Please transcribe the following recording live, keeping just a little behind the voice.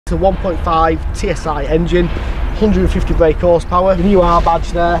It's a 1.5 TSI engine, 150 brake horsepower. The new R badge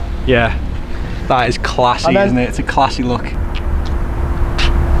there. Yeah, that is classy, isn't it? It's a classy look.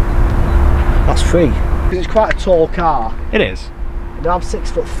 That's free, because it's quite a tall car. It is. And I'm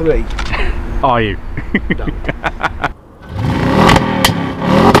 6'3". Are you? No.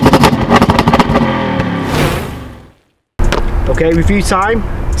 Okay, review time.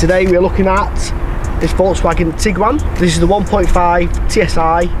 Today we're looking at this Volkswagen Tiguan. This is the 1.5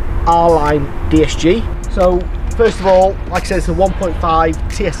 TSI R Line DSG. So first of all, like I said, it's a 1.5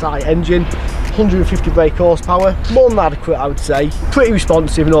 TSI engine, 150 brake horsepower, more than adequate I would say. Pretty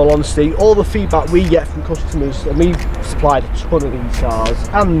responsive in all honesty. All the feedback we get from customers, and we've supplied a ton of these cars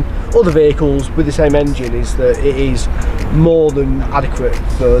and other vehicles with the same engine, is that it is more than adequate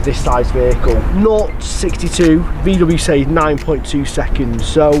for this size vehicle. 0 to 62, VW says 9.2 seconds,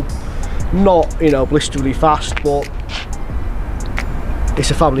 so not, you know, blisterly fast, but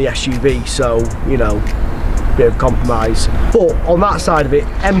it's a family SUV, so, you know, bit of compromise. But on that side of it,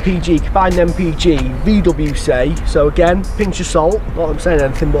 MPG, combined MPG, VW say, so again, pinch of salt, not that I'm saying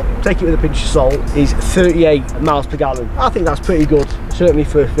anything, but take it with a pinch of salt, is 38 miles per gallon. I think that's pretty good, certainly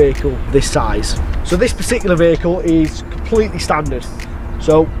for a vehicle this size. So this particular vehicle is completely standard.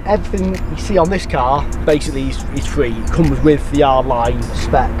 So everything you see on this car basically is free. It comes with the R Line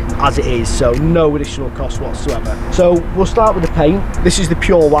spec as it is, so no additional cost whatsoever. So we'll start with the paint. This is the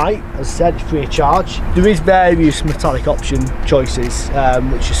pure white, as I said, free of charge. There is various metallic option choices,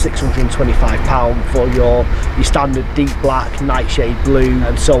 which is £625 for your standard deep black, nightshade blue,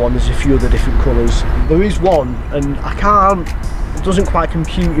 and so on. There's a few other different colours. There is one, and I can't, it doesn't quite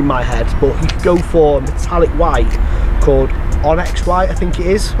compute in my head, but you could go for a metallic white called Onyx White, I think it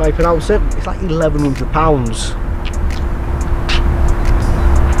is, how you pronounce it. It's like £1,100.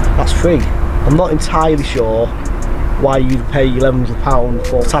 That's free. I'm not entirely sure why you'd pay £1,100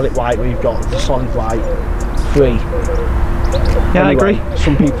 for metallic white when you've got the solid white free. Yeah, anyway, I agree.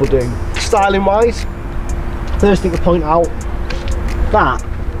 Some people do. Styling wise, first thing to point out, that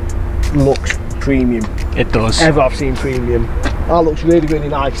looks premium. It does. Ever I've seen premium. That looks really, really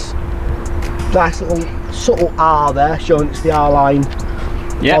nice. Nice little subtle R there, showing it's the R Line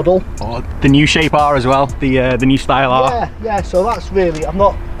model. Oh, the new shape R as well, the new style R. Yeah. So that's really, I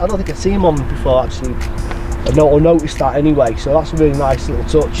don't think I've seen one before actually. I noticed that anyway. So that's a really nice little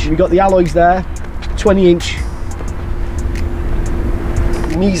touch. We've got the alloys there, 20-inch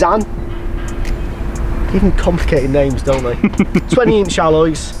Nissan. Even complicated names, don't they? 20-inch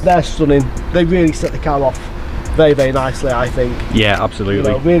alloys. They're stunning. They really set the car off very, very nicely, I think. Yeah, absolutely.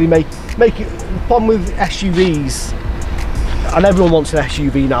 You know, really make it. The problem with SUVs, and everyone wants an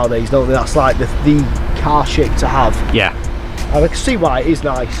SUV nowadays, don't they? That's like the car shape to have. Yeah. And I can see why it is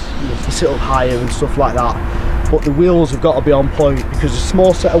nice, you know, to sit up higher and stuff like that. But the wheels have got to be on point, because a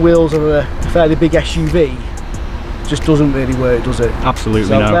small set of wheels on a fairly big SUV just doesn't really work, does it? Absolutely.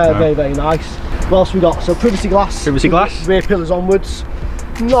 So no. they're very, very nice. What else we got? So privacy glass. Privacy glass. Rear pillars onwards.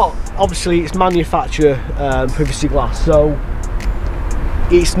 Not, obviously it's manufacturer privacy glass, so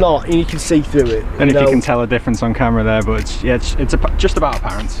it's not, and you can see through it. And if you can tell a difference on camera there, but it's just about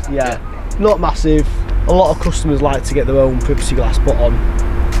apparent. Yeah, not massive. A lot of customers like to get their own privacy glass put on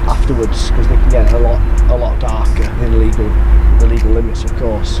afterwards, because they can get a lot darker than the legal limits, of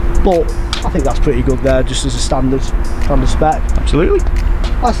course. But I think that's pretty good there, just as a standard spec. Absolutely.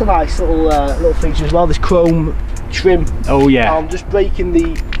 That's a nice little feature as well. This chrome trim. Oh yeah. I'm just breaking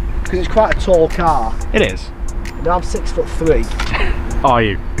because it's quite a tall car. It is. Now I'm 6'3". Are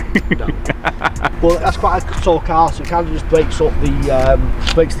you? No. Well, that's quite a tall car, so it kind of just breaks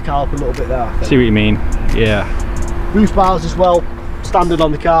the car up a little bit there, I think. See what you mean? Yeah. Roof bars as well, standard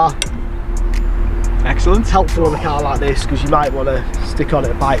on the car. Excellent. It's helpful on a car like this, because you might want to stick on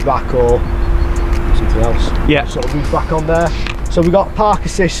it a bike rack or something else. Yeah. Sort of roof rack on there. So we've got park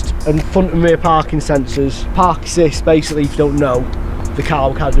assist and front and rear parking sensors. Park assist, basically, if you don't know, the car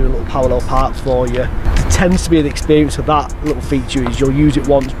will kind of do a little parallel parks for you. It tends to be an experience of that little feature is you'll use it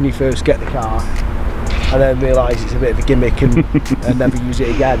once when you first get the car, and then realise it's a bit of a gimmick and never use it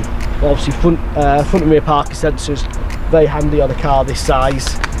again. But obviously front and rear parking sensors, very handy on a car this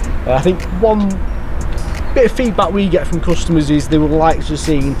size. I think one bit of feedback we get from customers is they would like to have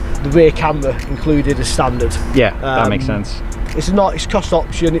seen the rear camera included as standard. Yeah, that makes sense. It's cost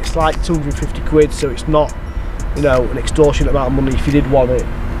option, it's like 250 quid, so it's not, you know, an extortionate amount of money if you did want it.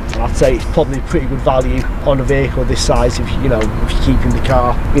 I'd say it's probably pretty good value on a vehicle this size if you know, if you're keeping the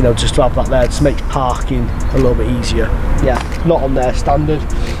car, you know, just to have that there, just makes parking a little bit easier. Yeah, not on there standard.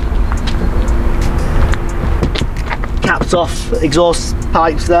 Capped off exhaust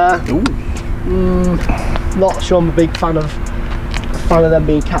pipes there. Ooh. Not sure I'm a big fan of fan of them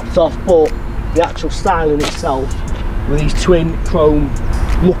being capped off, but the actual styling itself with these twin chrome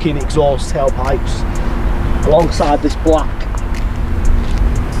looking exhaust tailpipes alongside this black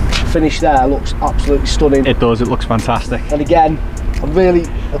finish there looks absolutely stunning. It does, it looks fantastic. And again, I'm really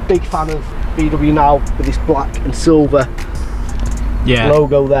a big fan of VW now with this black and silver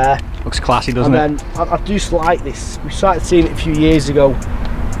logo there. Looks classy, doesn't it? And then I just like this. We started seeing it a few years ago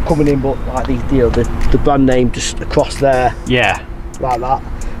coming in, but like the brand name just across there. Yeah. Like that.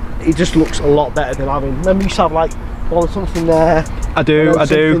 It just looks a lot better than having. Remember, you used to have like something there. I do.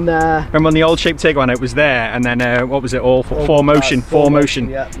 There. Remember on the old shaped Tiguan, it was there, and then what was it all for? Four motion.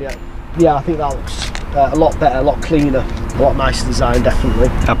 Yeah, I think that looks a lot better, a lot cleaner, a lot nicer design, definitely.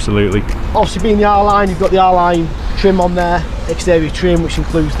 Absolutely. Obviously, being the R Line, you've got the R Line trim on there, exterior trim, which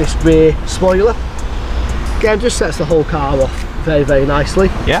includes this rear spoiler. Again, just sets the whole car off very, very nicely.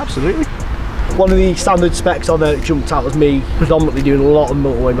 Yeah, absolutely. One of the standard specs on there that jumped out as me, predominantly doing a lot of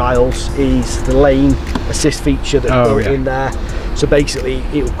motorway miles, is the lane assist feature that's built in there. So basically,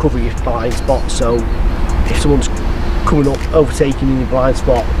 it will cover your blind spot. So if someone's coming up, overtaking in your blind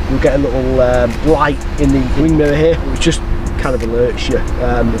spot, you'll get a little light in the wing mirror here, which just kind of alerts you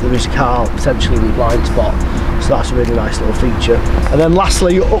that there is a car potentially in your blind spot. So that's a really nice little feature. And then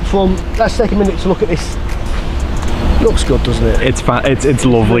lastly, up front, let's take a minute to look at this. Looks good, doesn't it? It's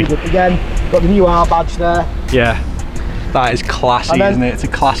lovely. Really again, got the new R badge there. Yeah, that is classy, isn't it? It's a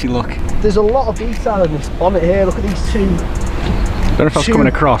classy look. There's a lot of detail in this bonnet here. Look at these two. I don't know if that's coming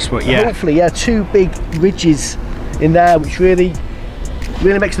across, but yeah. Hopefully, yeah, two big ridges in there, which really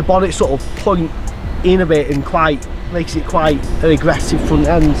makes the bonnet sort of point in a bit and makes it quite an aggressive front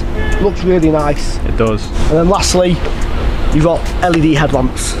end. Looks really nice. It does. And then lastly, you've got LED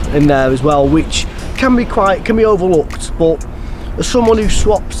headlamps in there as well, which can be overlooked, but as someone who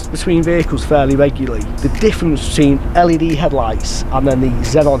swaps between vehicles fairly regularly, the difference between LED headlights and then the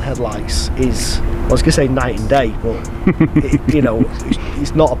xenon headlights is, I was going to say night and day, but you know,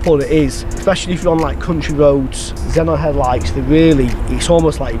 it's not a pun, it is. Especially if you're on like country roads, xenon headlights, it's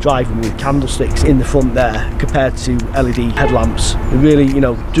almost like you're driving with candlesticks in the front there compared to LED headlamps. They're really, you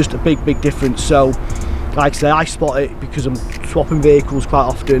know, just a big difference. So like I say, I spot it because I'm swapping vehicles quite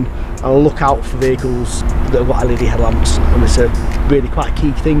often, and I look out for vehicles that have got LED headlamps, and it's a really quite a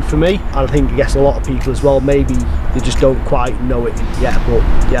key thing for me. And I think I guess a lot of people as well, maybe they just don't quite know it yet, but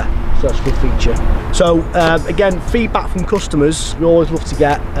yeah, so that's a good feature. So again, feedback from customers we always love to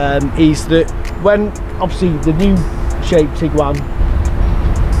get is that when obviously the new shape Tiguan,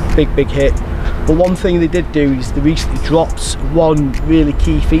 big hit, but one thing they did do is they recently dropped one really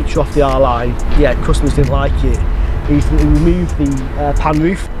key feature off the R Line. Yeah, customers didn't like it. Is that they removed the pan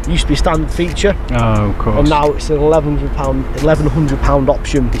roof. It used to be a standard feature. Oh, of course. And now it's an £1,100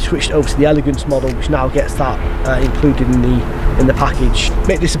 option. They switched over to the Elegance model, which now gets that included in the package. A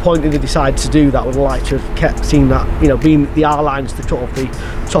bit disappointed they decided to do that. Would have liked to have kept seeing that, you know, being the R Line's the top of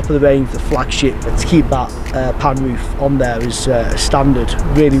the range, the flagship, and to keep that pan roof on there as standard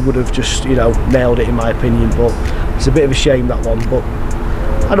really would have just, you know, nailed it in my opinion. But it's a bit of a shame, that one. But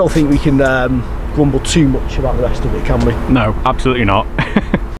I don't think we can grumble too much about the rest of it, can we? No, absolutely not.